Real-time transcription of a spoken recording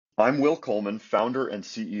I'm Will Coleman, founder and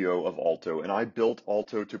CEO of Alto, and I built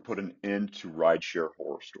Alto to put an end to rideshare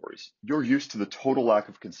horror stories. You're used to the total lack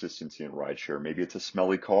of consistency in rideshare. Maybe it's a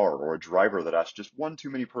smelly car or a driver that asks just one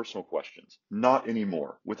too many personal questions. Not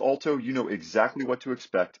anymore. With Alto, you know exactly what to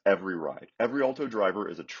expect every ride. Every Alto driver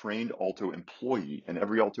is a trained Alto employee, and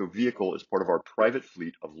every Alto vehicle is part of our private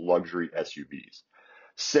fleet of luxury SUVs.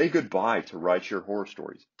 Say goodbye to rideshare horror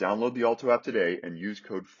stories. Download the Alto app today and use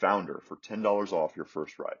code FOUNDER for $10 off your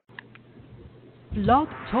first ride. Blog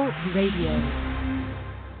Talk Radio.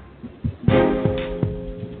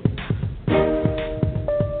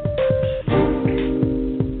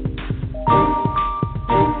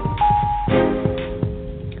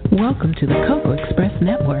 Welcome to the Cocoa Express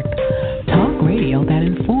Network. Talk radio that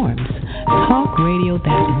informs. Talk radio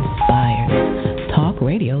that inspires. Talk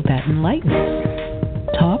radio that enlightens.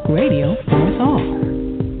 Talk radio for us all.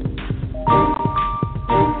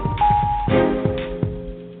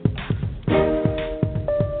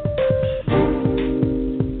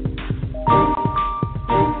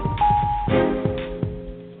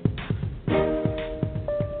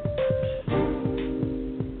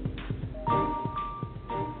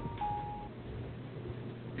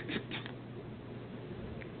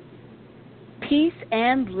 Peace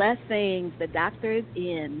and blessings. The doctor is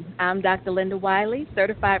in. I'm Dr. Linda Wiley,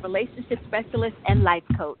 certified relationship specialist and life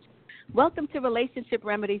coach. Welcome to Relationship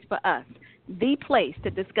Remedies for Us, the place to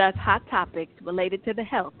discuss hot topics related to the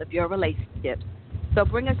health of your relationships. So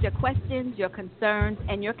bring us your questions, your concerns,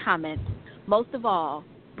 and your comments. Most of all,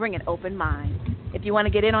 bring an open mind. If you want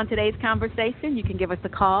to get in on today's conversation, you can give us a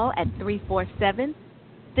call at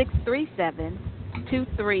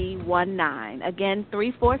 347-637-2319. Again,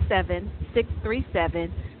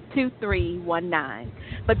 347-637-2319.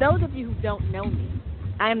 For those of you who don't know me,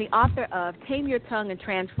 I am the author of Tame Your Tongue and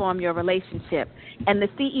Transform Your Relationship and the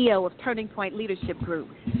CEO of Turning Point Leadership Group,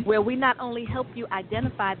 where we not only help you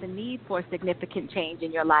identify the need for significant change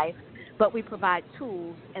in your life, but we provide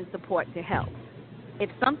tools and support to help. If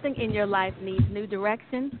something in your life needs new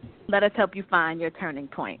direction, let us help you find your turning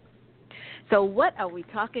point. So what are we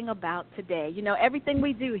talking about today? You know, everything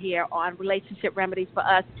we do here on Relationship Remedies for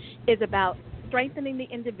Us is about strengthening the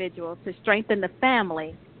individual to strengthen the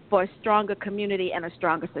family for a stronger community and a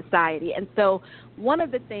stronger society. And so one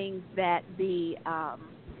of the things that the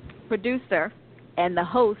producer and the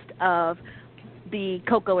host of the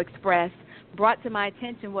Cocoa Express brought to my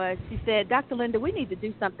attention was, she said, Dr. Linda, we need to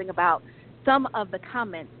do something about some of the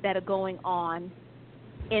comments that are going on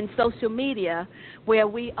in social media where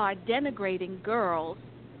we are denigrating girls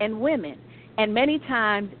and women. And many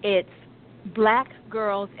times it's black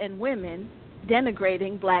girls and women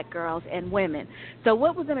denigrating black girls and women. So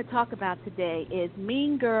what we're going to talk about today is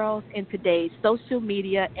mean girls in today's social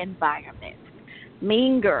media environment.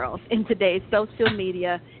 Mean girls in today's social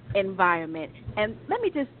media environment. And let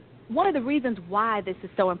me just, one of the reasons why this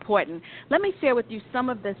is so important, let me share with you some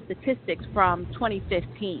of the statistics from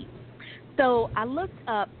 2015. So I looked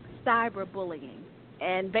up cyberbullying,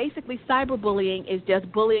 and basically cyberbullying is just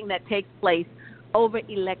bullying that takes place over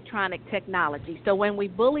electronic technology. So when we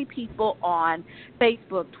bully people on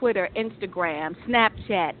Facebook, Twitter, Instagram,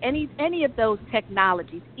 Snapchat, any of those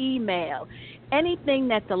technologies, email, anything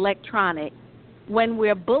that's electronic, when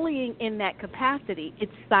we're bullying in that capacity,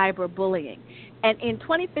 it's cyberbullying. And in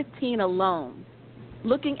 2015 alone,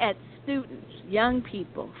 looking at students, young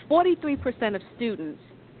people, 43% of students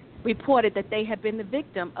reported that they have been the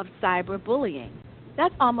victim of cyberbullying.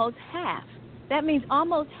 That's almost half. That means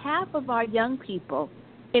almost half of our young people,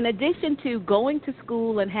 in addition to going to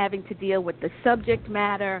school and having to deal with the subject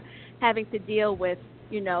matter, having to deal with,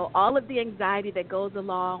 you know, all of the anxiety that goes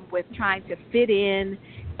along with trying to fit in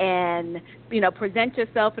and, you know, present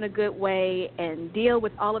yourself in a good way and deal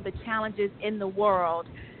with all of the challenges in the world,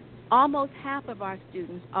 almost half of our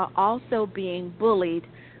students are also being bullied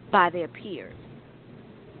by their peers.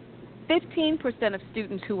 15% of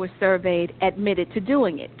students who were surveyed admitted to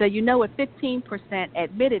doing it. So you know if 15%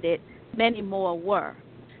 admitted it, many more were.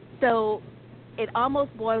 So it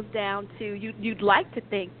almost boils down to you'd like to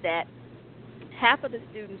think that half of the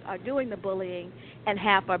students are doing the bullying and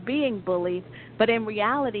half are being bullied, but in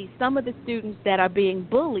reality, some of the students that are being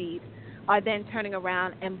bullied are then turning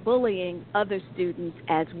around and bullying other students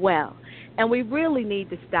as well. And we really need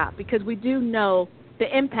to stop because we do know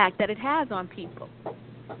the impact that it has on people.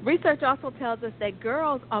 Research also tells us that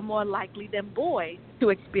girls are more likely than boys to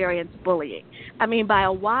experience bullying. I mean, by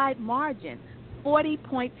a wide margin,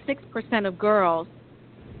 40.6% of girls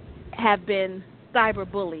have been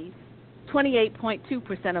cyberbullied,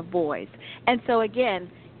 28.2% of boys. And so, again,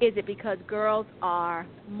 Is it because girls are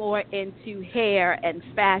more into hair and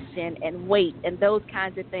fashion and weight and those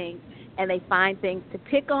kinds of things, and they find things to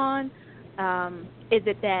pick on? Is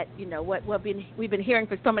it that, what we've been hearing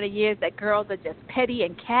for so many years, that girls are just petty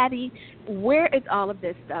and catty? Where is all of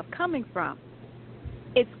this stuff coming from?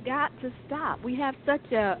 It's got to stop. We have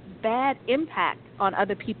such a bad impact on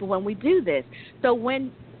other people when we do this. So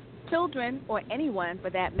when children, or anyone for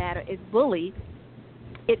that matter, is bullied,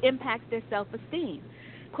 it impacts their self-esteem.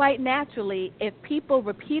 Quite naturally, if people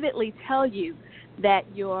repeatedly tell you that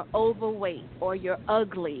you're overweight or you're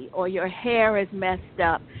ugly or your hair is messed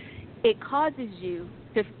up, it causes you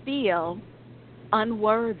to feel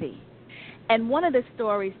unworthy. And one of the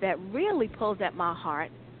stories that really pulls at my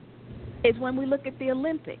heart is when we look at the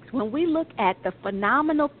Olympics, when we look at the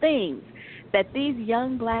phenomenal things that these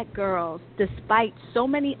young black girls, despite so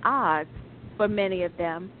many odds for many of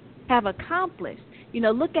them, have accomplished.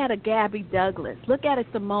 Look at a Gabby Douglas. Look at a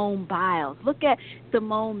Simone Biles. Look at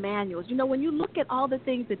Simone Manuels. When you look at all the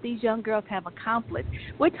things that these young girls have accomplished,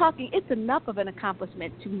 we're talking it's enough of an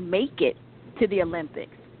accomplishment to make it to the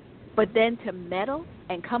Olympics. But then to medal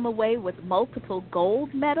and come away with multiple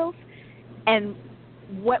gold medals, and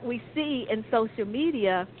what we see in social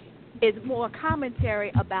media is more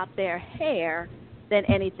commentary about their hair than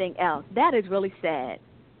anything else. That is really sad.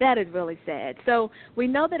 That is really sad. So we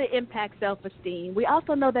know that it impacts self-esteem. We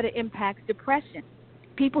also know that it impacts depression.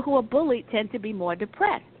 People who are bullied tend to be more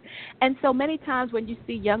depressed. And so many times when you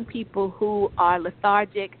see young people who are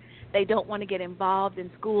lethargic, they don't want to get involved in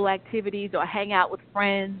school activities or hang out with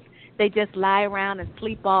friends, they just lie around and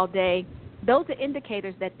sleep all day, those are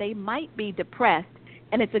indicators that they might be depressed,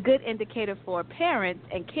 and it's a good indicator for parents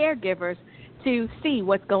and caregivers to see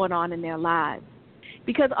what's going on in their lives.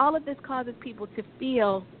 Because all of this causes people to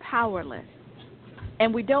feel powerless.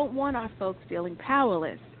 And we don't want our folks feeling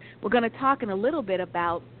powerless. We're going to talk in a little bit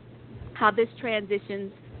about how this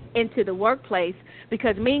transitions into the workplace,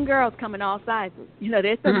 because mean girls come in all sizes.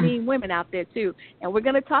 There's some mean women out there too. And we're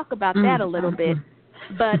going to talk about that a little bit.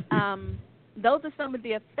 But those are some of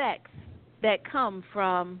the effects that come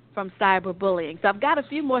from cyberbullying. So I've got a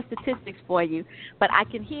few more statistics for you, but I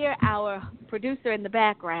can hear our producer in the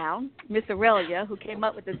background, Miss Aurelia, who came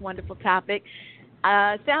up with this wonderful topic.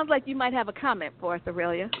 Sounds like you might have a comment for us,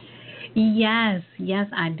 Aurelia. Yes,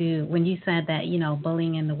 I do. When you said that,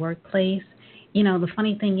 bullying in the workplace, the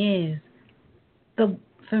funny thing is,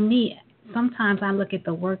 for me, sometimes I look at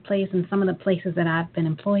the workplace and some of the places that I've been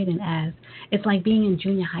employed in as, it's like being in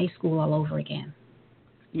junior high school all over again.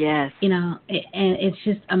 Yes. And it's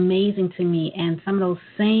just amazing to me. And some of those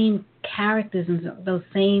same characters and those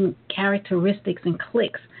same characteristics and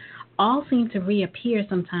cliques all seem to reappear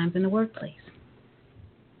sometimes in the workplace.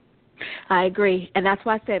 I agree. And that's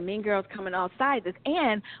why I said mean girls come in all sizes.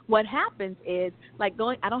 And what happens is, I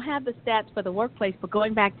don't have the stats for the workplace, but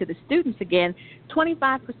going back to the students again,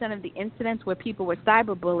 25% of the incidents where people were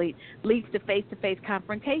cyberbullied leads to face-to-face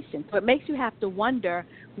confrontation. So it makes you have to wonder,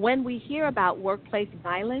 when we hear about workplace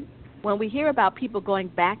violence, when we hear about people going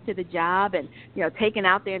back to the job and, taking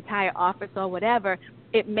out their entire office or whatever,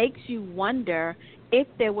 it makes you wonder if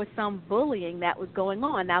there was some bullying that was going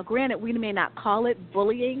on. Now, granted, we may not call it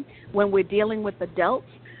bullying when we're dealing with adults,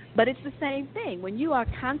 but it's the same thing. When you are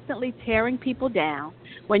constantly tearing people down,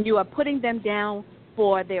 when you are putting them down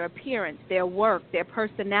for their appearance, their work, their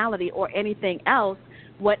personality, or anything else,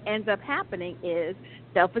 what ends up happening is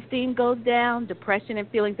self-esteem goes down, depression and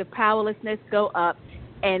feelings of powerlessness go up,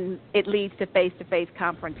 and it leads to face-to-face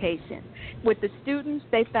confrontation. With the students,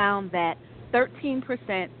 they found that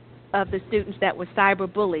 13% of the students that were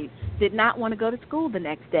cyberbullied did not want to go to school the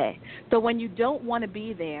next day. So when you don't want to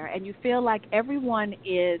be there and you feel like everyone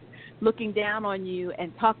is looking down on you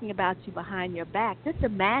and talking about you behind your back, just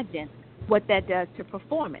imagine what that does to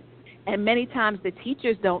performance. And many times the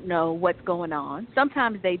teachers don't know what's going on.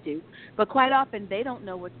 Sometimes they do, but quite often they don't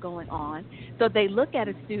know what's going on. So they look at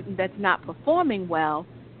a student that's not performing well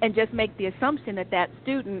and just make the assumption that that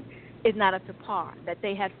student is not up to par, that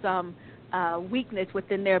they have some weakness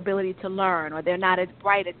within their ability to learn, or they're not as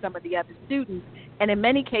bright as some of the other students. And in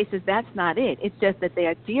many cases, that's not it. It's just that they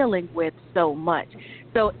are dealing with so much.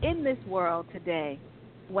 So in this world today,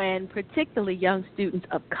 when particularly young students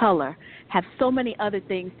of color have so many other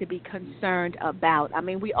things to be concerned about,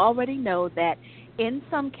 we already know that in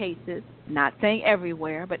some cases, not saying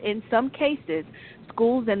everywhere, but in some cases,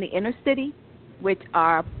 schools in the inner city, which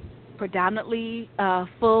are predominantly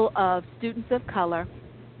full of students of color,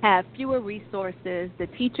 have fewer resources. The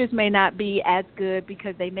teachers may not be as good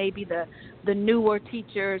because they may be the newer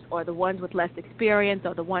teachers, or the ones with less experience,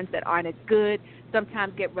 or the ones that aren't as good,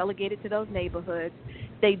 sometimes get relegated to those neighborhoods.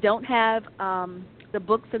 They don't have the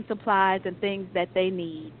books and supplies and things that they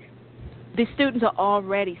need, the students are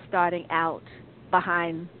already starting out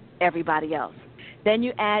behind everybody else. Then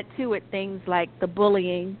you add to it things like the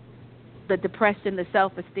bullying, the depression, the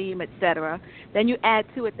self-esteem, etc. Then you add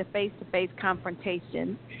to it the face-to-face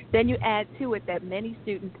confrontation. Then you add to it that many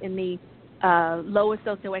students in the lower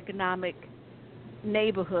socioeconomic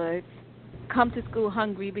neighborhoods come to school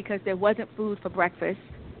hungry because there wasn't food for breakfast,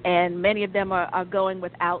 and many of them are going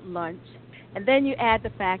without lunch. And then you add the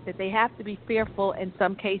fact that they have to be fearful in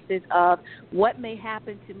some cases of what may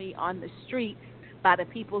happen to me on the streets by the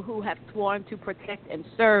people who have sworn to protect and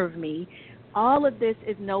serve me. All of this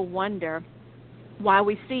is no wonder why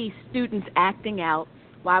we see students acting out,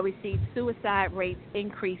 why we see suicide rates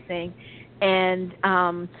increasing. And,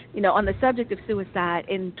 on the subject of suicide,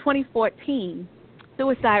 in 2014,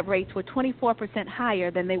 suicide rates were 24%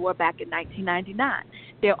 higher than they were back in 1999.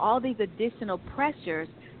 There are all these additional pressures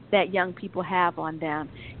that young people have on them.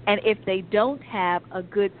 And if they don't have a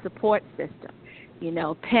good support system,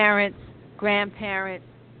 parents, grandparents,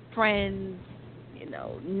 friends,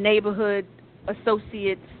 neighborhood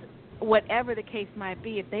associates, whatever the case might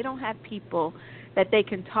be, if they don't have people that they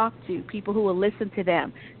can talk to, people who will listen to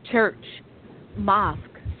them, church, mosque,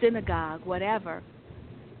 synagogue, whatever,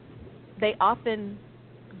 they often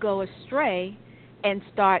go astray and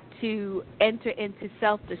start to enter into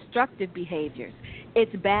self-destructive behaviors.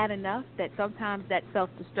 It's bad enough that sometimes that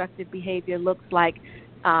self-destructive behavior looks like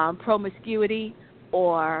promiscuity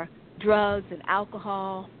or drugs and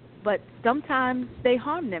alcohol, but sometimes they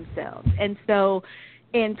harm themselves. And so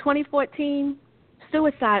in 2014,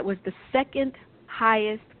 suicide was the second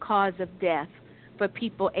highest cause of death for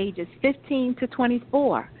people ages 15 to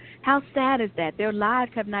 24. How sad is that? Their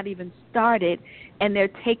lives have not even started, and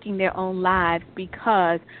they're taking their own lives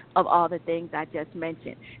because of all the things I just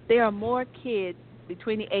mentioned. There are more kids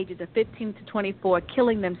between the ages of 15 to 24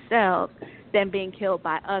 killing themselves than being killed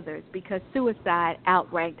by others, because suicide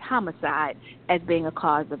outranked homicide as being a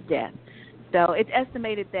cause of death. So it's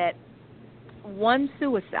estimated that one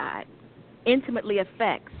suicide intimately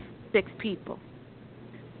affects 6 people.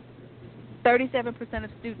 37%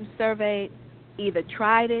 of students surveyed either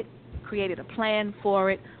tried it, created a plan for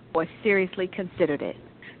it, or seriously considered it.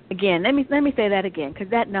 Again, let me say that again, because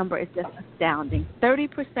that number is just astounding.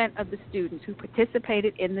 30% of the students who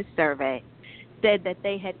participated in the survey said that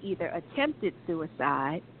they had either attempted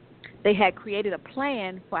suicide, they had created a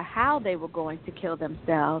plan for how they were going to kill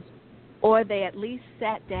themselves, or they at least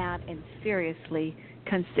sat down and seriously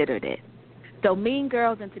considered it. So mean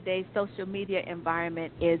girls in today's social media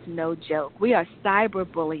environment is no joke. We are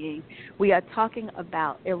cyberbullying. We are talking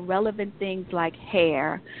about irrelevant things like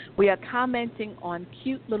hair. We are commenting on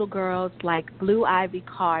cute little girls like Blue Ivy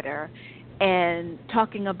Carter and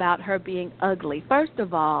talking about her being ugly. First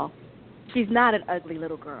of all, she's not an ugly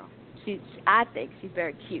little girl. I think she's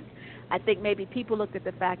very cute. I think maybe people looked at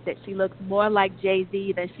the fact that she looks more like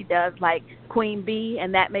Jay-Z than she does like Queen Bee,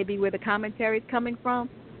 and that may be where the commentary is coming from.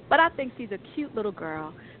 But I think she's a cute little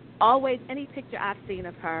girl. Always, any picture I've seen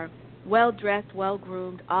of her, well-dressed,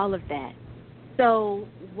 well-groomed, all of that. So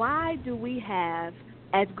why do we have,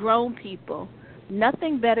 as grown people,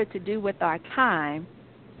 nothing better to do with our time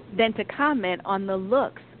than to comment on the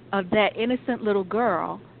looks of that innocent little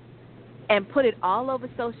girl and put it all over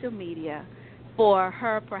social media for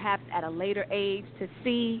her perhaps at a later age to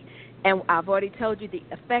see? And I've already told you the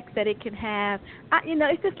effects that it can have.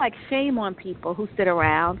 It's just like shame on people who sit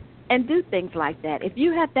around and do things like that. If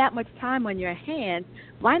you have that much time on your hands,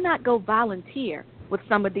 why not go volunteer with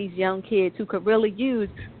some of these young kids who could really use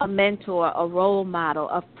a mentor, a role model,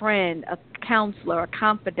 a friend, a counselor, a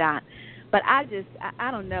confidant? But I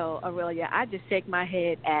don't know, Aurelia, I just shake my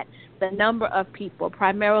head at the number of people,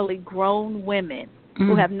 primarily grown women,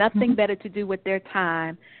 who have nothing better to do with their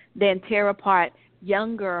time than tear apart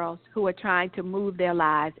young girls who are trying to move their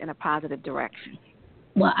lives in a positive direction.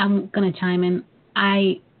 Well, I'm going to chime in.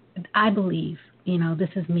 I believe, this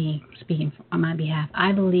is me speaking on my behalf,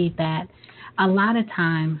 I believe that a lot of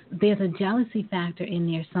times there's a jealousy factor in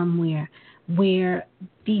there somewhere where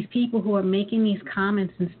these people who are making these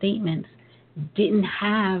comments and statements didn't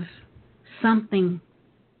have something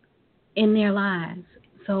in their lives,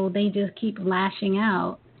 so they just keep lashing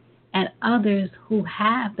out at others who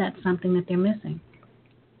have that something that they're missing.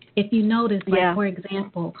 If you notice, for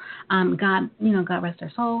example, God rest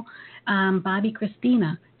her soul, Bobby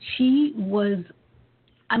Christina, she was,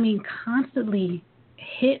 constantly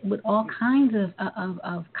hit with all kinds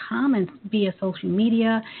of comments via social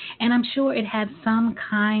media, and I'm sure it had some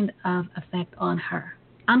kind of effect on her.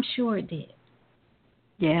 I'm sure it did.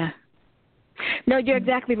 Yeah. No, you're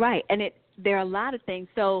exactly right, and there are a lot of things.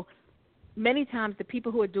 So many times the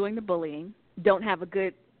people who are doing the bullying don't have a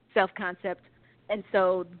good self-concept, and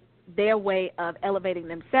so their way of elevating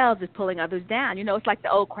themselves is pulling others down. You know, it's like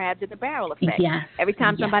the old crabs in the barrel effect. Yes. Every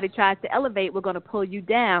time Yes. somebody tries to elevate, we're going to pull you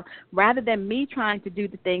down. Rather than me trying to do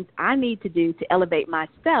the things I need to do to elevate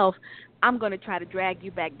myself, I'm going to try to drag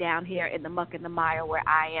you back down here in the muck and the mire where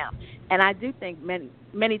I am. And I do think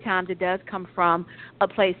many times it does come from a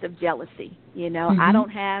place of jealousy. You know, I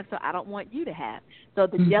don't have, so I don't want you to have. So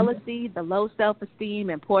the jealousy, the low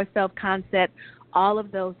self-esteem, and poor self-concept, all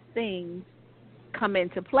of those things come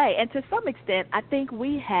into play. And to some extent, I think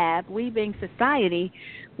we being society,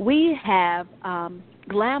 we have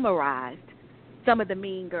glamorized some of the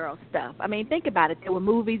mean girl stuff. I mean, think about it. There were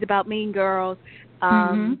movies about mean girls.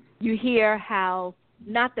 You hear how,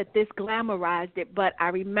 not that this glamorized it, but I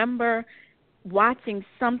remember watching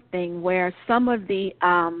something where some of the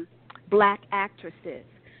black actresses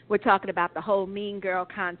were talking about the whole mean girl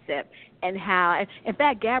concept and how, in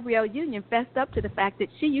fact, Gabrielle Union fessed up to the fact that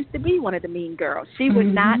she used to be one of the mean girls. She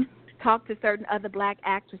would not talk to certain other black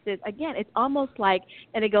actresses. Again, it's almost like,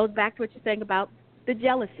 and it goes back to what you're saying about the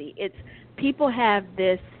jealousy. It's people have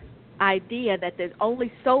this idea that there's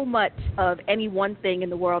only so much of any one thing in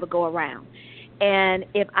the world to go around. And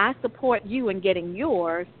if I support you in getting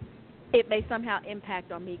yours, it may somehow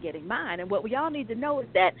impact on me getting mine. And what we all need to know is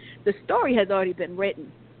that the story has already been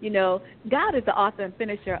written. You know, God is the author and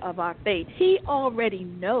finisher of our faith. He already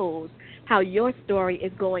knows how your story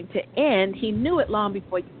is going to end. He knew it long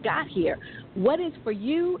before you got here. What is for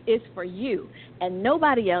you is for you, and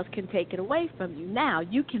nobody else can take it away from you. Now,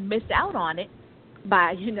 you can miss out on it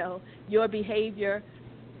by, you know, your behavior,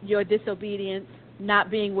 your disobedience, not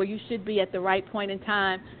being where you should be at the right point in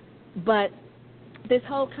time. But this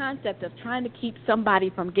whole concept of trying to keep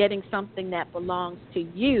somebody from getting something that belongs to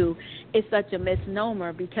you is such a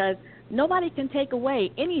misnomer, because nobody can take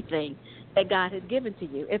away anything that God has given to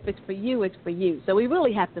you. If it's for you, it's for you. So we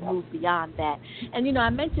really have to move beyond that. And, you know,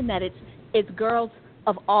 I mentioned that it's girls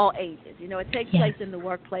of all ages. You know, it takes place in the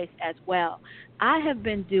workplace as well. I have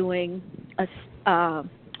been doing a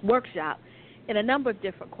workshop in a number of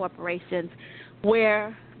different corporations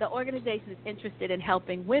where the organization is interested in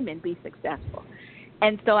helping women be successful.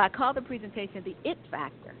 And so I call the presentation the IT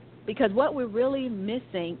factor, because what we're really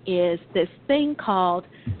missing is this thing called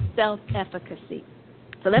self-efficacy.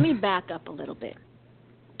 So let me back up a little bit.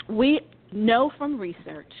 We know from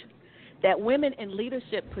research that women in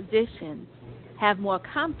leadership positions have more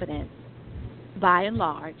confidence, by and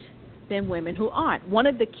large, than women who aren't. One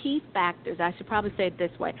of the key factors, I should probably say it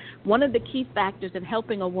this way, one of the key factors in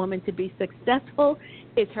helping a woman to be successful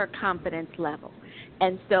is her confidence level.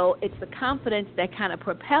 And so it's the confidence that kind of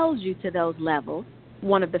propels you to those levels.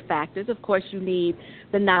 One of the factors, of course, you need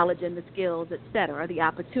the knowledge and the skills, et cetera, the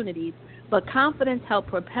opportunities, but confidence helps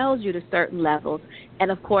propels you to certain levels. And,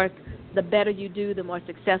 of course, the better you do, the more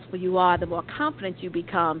successful you are, the more confident you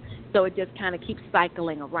become, so it just kind of keeps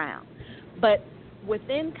cycling around. But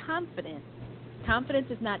within confidence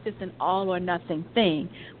is not just an all or nothing thing.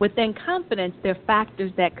 Within confidence, there are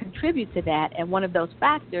factors that contribute to that, and one of those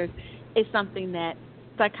factors is something that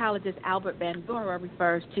psychologist Albert Bandura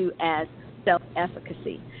refers to as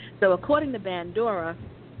self-efficacy. So according to Bandura,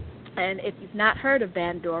 and if you've not heard of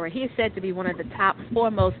Bandura, he is said to be one of the top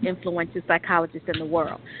foremost influential psychologists in the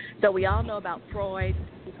world. So we all know about Freud,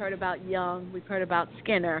 we've heard about Jung, we've heard about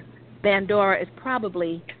Skinner. Bandura is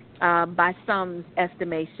probably, by some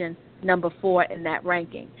estimation, number 4 in that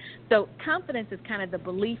ranking. So confidence is kind of the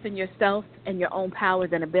belief in yourself and your own powers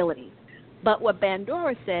and abilities. But what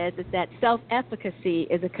Bandura says is that self-efficacy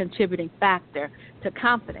is a contributing factor to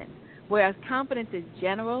confidence. Whereas confidence is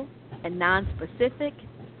general and non-specific,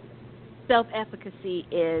 self-efficacy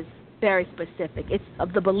is very specific. It's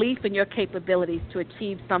of the belief in your capabilities to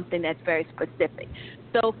achieve something that's very specific.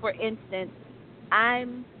 So, for instance,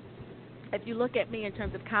 if you look at me in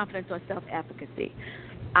terms of confidence or self-efficacy,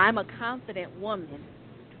 I'm a confident woman,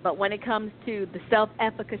 but when it comes to the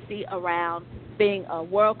self-efficacy around being a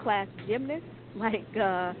world-class gymnast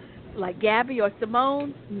like Gabby or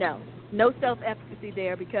Simone, no self-efficacy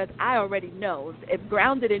there, because I already know, if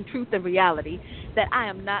grounded in truth and reality, that I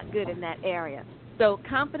am not good in that area. So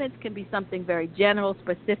confidence can be something very general.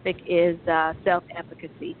 Specific is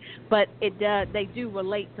self-efficacy, but they do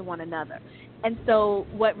relate to one another. And so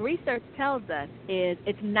what research tells us is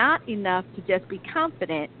it's not enough to just be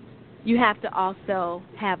confident. You have to also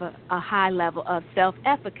have a high level of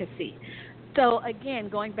self-efficacy. So, again,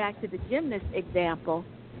 going back to the gymnast example,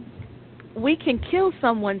 we can kill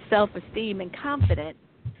someone's self-esteem and confidence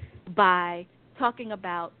by talking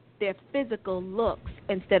about their physical looks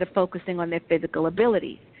instead of focusing on their physical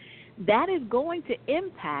abilities. That is going to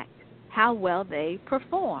impact how well they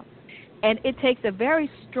perform. And it takes a very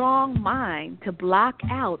strong mind to block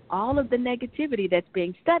out all of the negativity that's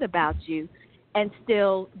being said about you and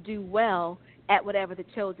still do well at whatever the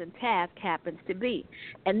chosen task happens to be.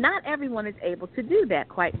 And not everyone is able to do that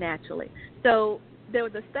quite naturally. So there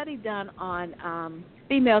was a study done on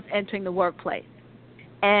females entering the workplace.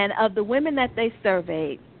 And of the women that they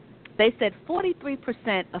surveyed, they said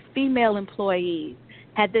 43% of female employees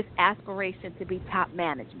had this aspiration to be top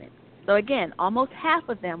management. So again, almost half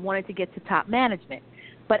of them wanted to get to top management.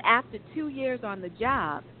 But after 2 years on the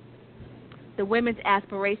job, the women's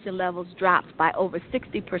aspiration levels dropped by over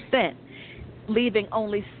 60%, leaving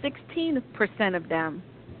only 16% of them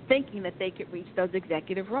thinking that they could reach those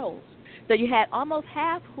executive roles. So you had almost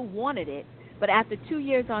half who wanted it, but after 2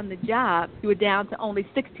 years on the job, you were down to only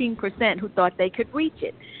 16% who thought they could reach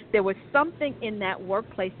it. There was something in that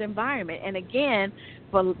workplace environment. And again,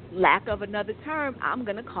 for lack of another term, I'm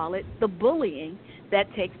going to call it the bullying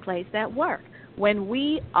that takes place at work. When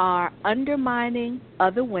we are undermining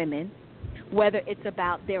other women, whether it's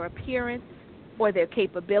about their appearance or their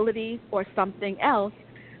capabilities or something else,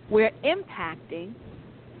 we're impacting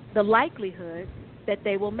the likelihood that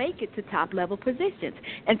they will make it to top-level positions.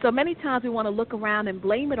 And so many times we want to look around and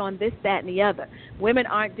blame it on this, that, and the other. Women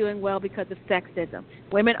aren't doing well because of sexism.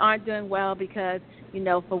 Women aren't doing well because,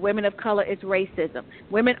 for women of color, it's racism.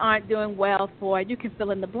 Women aren't doing well for, you can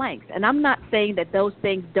fill in the blanks. And I'm not saying that those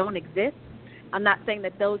things don't exist. I'm not saying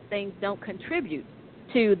that those things don't contribute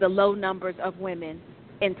to the low numbers of women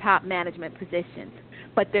in top management positions.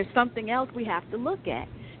 But there's something else we have to look at.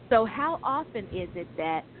 So how often is it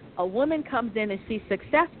that a woman comes in and she's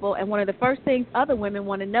successful, and one of the first things other women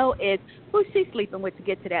want to know is who's she sleeping with to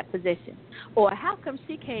get to that position? Or how come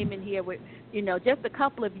she came in here with, just a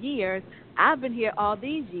couple of years, I've been here all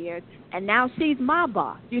these years, and now she's my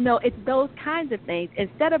boss. It's those kinds of things.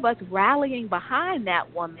 Instead of us rallying behind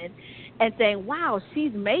that woman and saying, wow,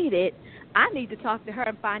 she's made it, I need to talk to her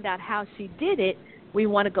and find out how she did it, we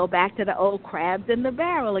want to go back to the old crabs in the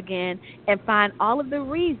barrel again and find all of the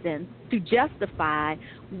reasons to justify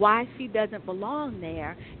why she doesn't belong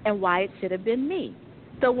there and why it should have been me.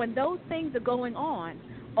 So when those things are going on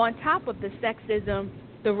top of the sexism,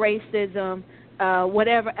 the racism,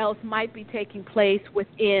 whatever else might be taking place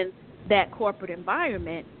within that corporate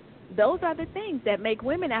environment, those are the things that make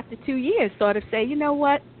women after 2 years sort of say, you know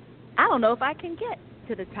what, I don't know if I can get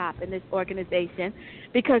to the top in this organization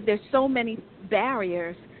because there's so many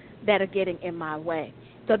barriers that are getting in my way.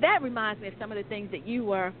 So that reminds me of some of the things that you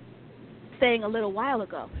were saying a little while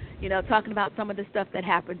ago, talking about some of the stuff that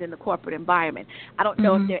happens in the corporate environment. I don't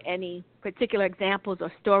know if there are any particular examples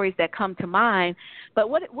or stories that come to mind, but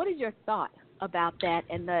what is your thought about that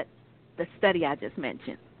and the study I just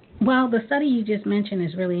mentioned? Well, the study you just mentioned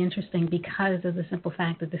is really interesting because of the simple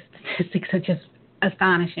fact that the statistics are just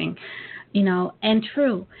astonishing, and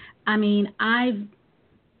true. I mean,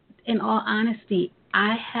 in all honesty,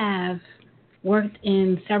 I have worked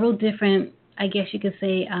in several different, I guess you could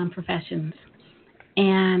say, professions.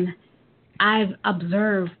 And I've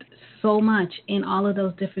observed so much in all of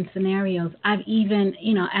those different scenarios. I've even,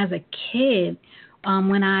 as a kid,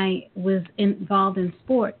 when I was involved in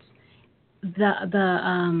sports,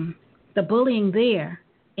 the bullying there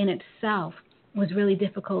in itself was really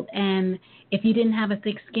difficult. And if you didn't have a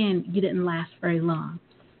thick skin, you didn't last very long.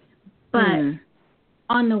 But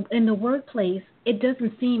in the workplace, it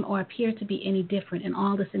doesn't seem or appear to be any different in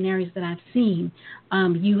all the scenarios that I've seen.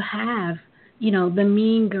 You have, the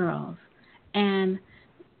mean girls, and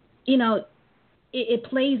it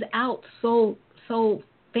plays out so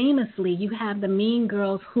famously. You have the mean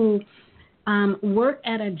girls who work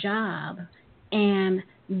at a job, and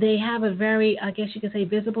they have a very, I guess you could say,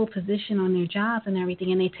 visible position on their jobs and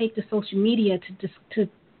everything, and they take to social media to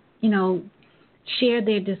share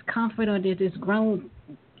their discomfort or their disgruntled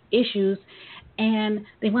issues, and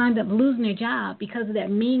they wind up losing their job because of that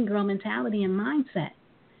mean girl mentality and mindset.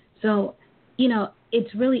 So,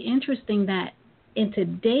 it's really interesting that in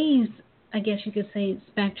today's, I guess you could say,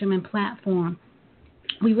 spectrum and platform,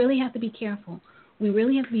 we really have to be careful. We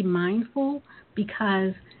really have to be mindful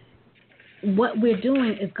because what we're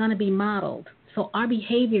doing is going to be modeled. So our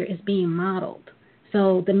behavior is being modeled.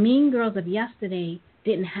 So the mean girls of yesterday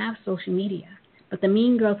didn't have social media, but the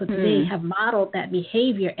mean girls of today have modeled that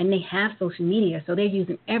behavior, and they have social media. So they're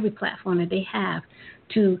using every platform that they have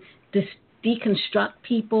to deconstruct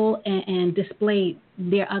people and display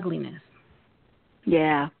their ugliness.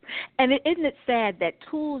 Yeah. And isn't it sad that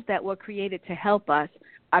tools that were created to help us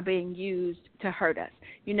are being used to hurt us?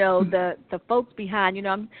 The folks behind,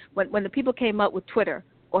 when the people came up with Twitter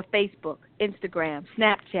or Facebook, Instagram,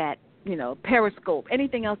 Snapchat, Periscope,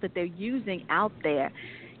 anything else that they're using out there,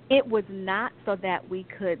 it was not so that we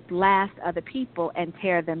could blast other people and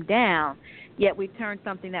tear them down, yet we turned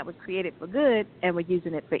something that was created for good and we're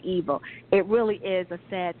using it for evil. It really is a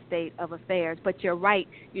sad state of affairs. But you're right,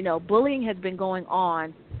 bullying has been going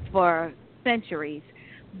on for centuries,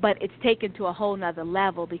 but it's taken to a whole nother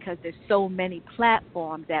level because there's so many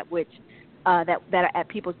platforms at which that are at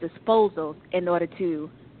people's disposal in order to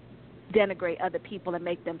denigrate other people and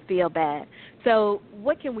make them feel bad. So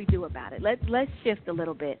what can we do about it? Let's shift a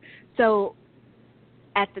little bit. So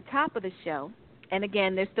at the top of the show, and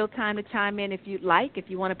again, there's still time to chime in if you'd like, if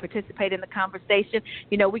you want to participate in the conversation.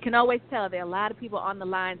 We can always tell there are a lot of people on the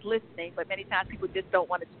lines listening, but many times people just don't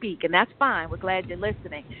want to speak, and that's fine. We're glad you're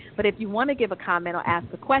listening. But if you want to give a comment or ask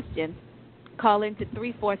a question, call in to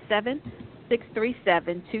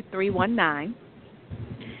 347-637-2319.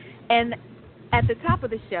 And at the top of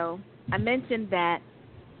the show, I mentioned that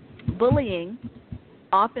bullying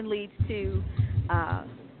often leads to,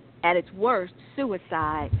 at its worst,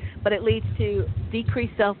 suicide, but it leads to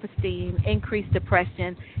decreased self-esteem, increased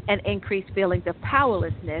depression, and increased feelings of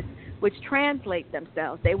powerlessness, which translate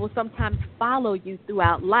themselves. They will sometimes follow you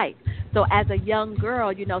throughout life. So as a young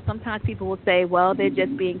girl, sometimes people will say, well, they're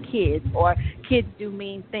just being kids, or kids do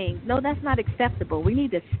mean things. No, that's not acceptable. We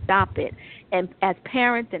need to stop it. And as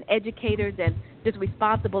parents and educators and just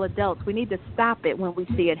responsible adults, we need to stop it when we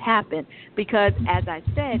see it happen because, as I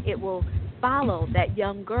said, it will follow that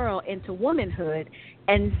young girl into womanhood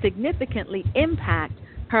and significantly impact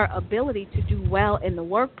her ability to do well in the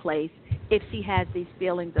workplace if she has these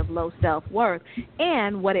feelings of low self-worth.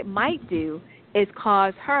 And what it might do is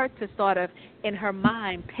cause her to sort of, in her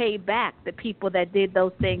mind, pay back the people that did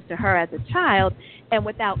those things to her as a child, and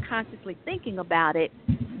without consciously thinking about it,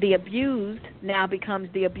 the abused now becomes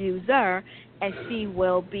the abuser, and she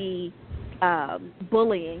will be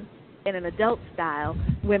bullying in an adult style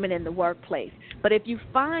women in the workplace. But if you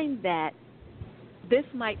find that this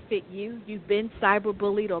might fit you, you've been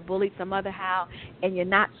cyberbullied or bullied some other how, and you're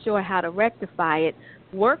not sure how to rectify it,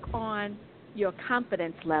 work on your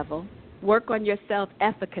confidence level, work on your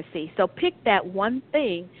self-efficacy. So pick that one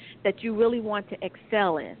thing that you really want to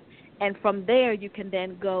excel in. And from there, you can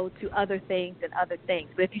then go to other things and other things.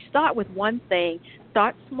 But if you start with one thing,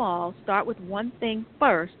 start small, start with one thing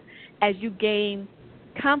first. As you gain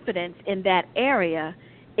confidence in that area,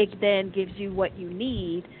 it then gives you what you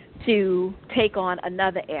need to take on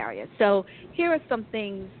another area. So here are some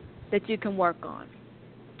things that you can work on.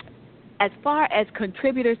 As far as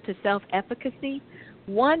contributors to self-efficacy,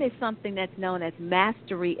 one is something that's known as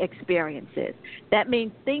mastery experiences. That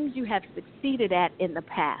means things you have succeeded at in the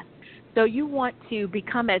past. So you want to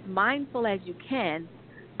become as mindful as you can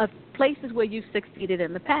of places where you've succeeded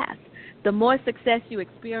in the past. The more success you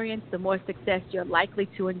experience, the more success you're likely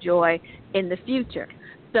to enjoy in the future.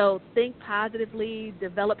 So think positively,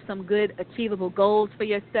 develop some good achievable goals for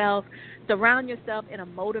yourself, surround yourself in a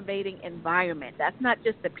motivating environment. That's not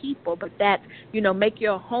just the people, but that's, make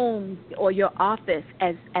your home or your office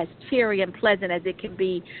as cheery and pleasant as it can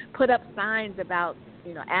be. Put up signs about,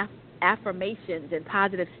 affirmations and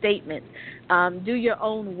positive statements. Do your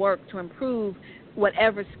own work to improve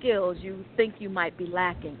whatever skills you think you might be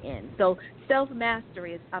lacking in. So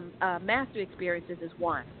self-mastery mastery experiences is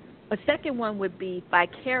one. A second one would be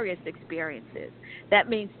vicarious experiences. That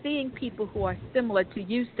means seeing people who are similar to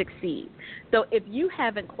you succeed. So if you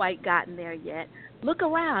haven't quite gotten there yet, look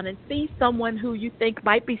around and see someone who you think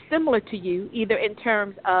might be similar to you, either in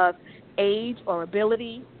terms of age or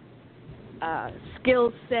ability,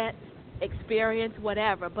 skill set, experience,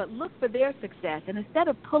 whatever, but look for their success. And instead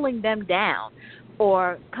of pulling them down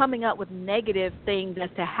or coming up with negative things as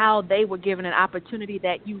to how they were given an opportunity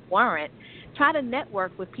that you weren't, try to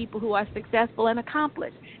network with people who are successful and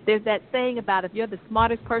accomplished. There's that saying about if you're the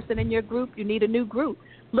smartest person in your group, you need a new group.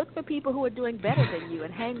 Look for people who are doing better than you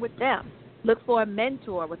and hang with them. Look for a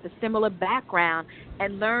mentor with a similar background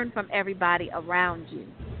and learn from everybody around you.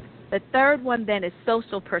 The third one then is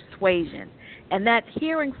social persuasion, and that's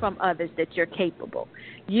hearing from others that you're capable.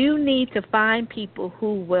 You need to find people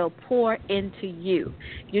who will pour into you.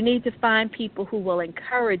 You need to find people who will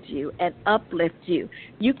encourage you and uplift you.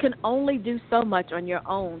 You can only do so much on your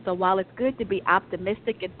own. So while it's good to be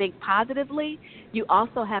optimistic and think positively, you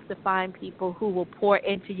also have to find people who will pour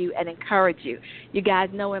into you and encourage you. You guys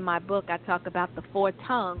know in my book I talk about the 4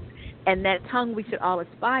 tongues. And that tongue we should all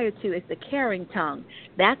aspire to is the caring tongue.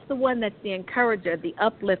 That's the one that's the encourager, the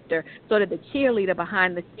uplifter, sort of the cheerleader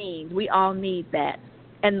behind the scenes. We all need that.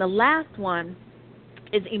 And the last one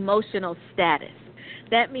is emotional status.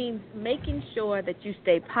 That means making sure that you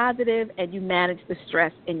stay positive and you manage the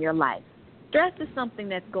stress in your life. stress is something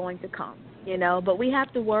that's going to come, but we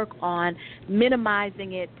have to work on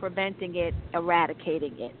minimizing it, preventing it,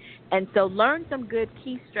 eradicating it. And so learn some good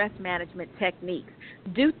key stress management techniques.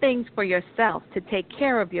 Do things for yourself to take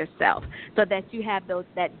care of yourself so that you have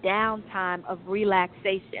that downtime of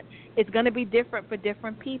relaxation. It's going to be different for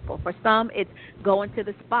different people. For some, it's going to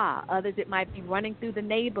the spa. Others, it might be running through the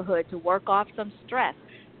neighborhood to work off some stress.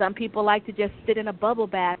 Some people like to just sit in a bubble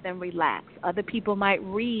bath and relax. Other people might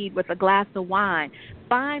read with a glass of wine.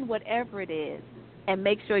 Find whatever it is and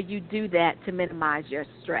make sure you do that to minimize your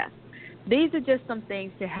stress. These are just some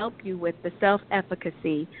things to help you with the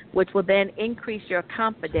self-efficacy, which will then increase your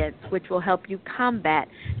confidence, which will help you combat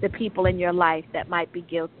the people in your life that might be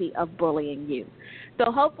guilty of bullying you.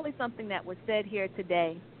 So hopefully something that was said here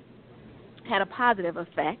today had a positive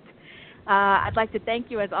effect. I'd like to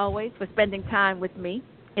thank you, as always, for spending time with me.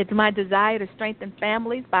 It's my desire to strengthen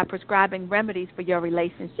families by prescribing remedies for your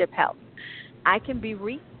relationship health. I can be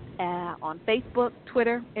reached on Facebook,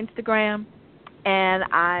 Twitter, Instagram, and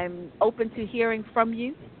I'm open to hearing from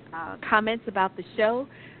you, comments about the show,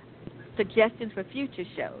 suggestions for future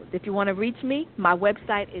shows. If you want to reach me, my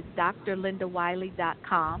website is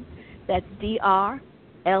drlindawiley.com. That's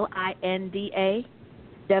DRLINDAWILEY,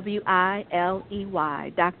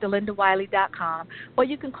 drlindawiley.com. Or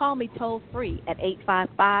you can call me toll-free at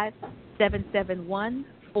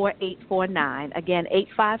 855-771-4849. Again,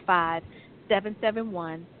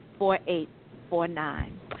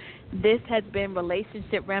 855-771-4849. This has been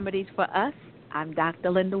Relationship Remedies for Us. I'm Dr.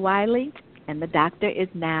 Linda Wiley, and the doctor is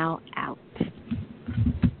now out.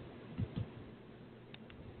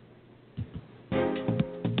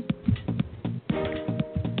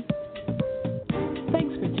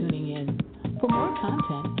 Thanks for tuning in. For more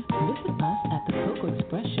content, visit us at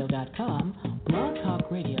thecocoexpressshow.com, Blog Talk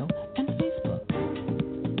Radio,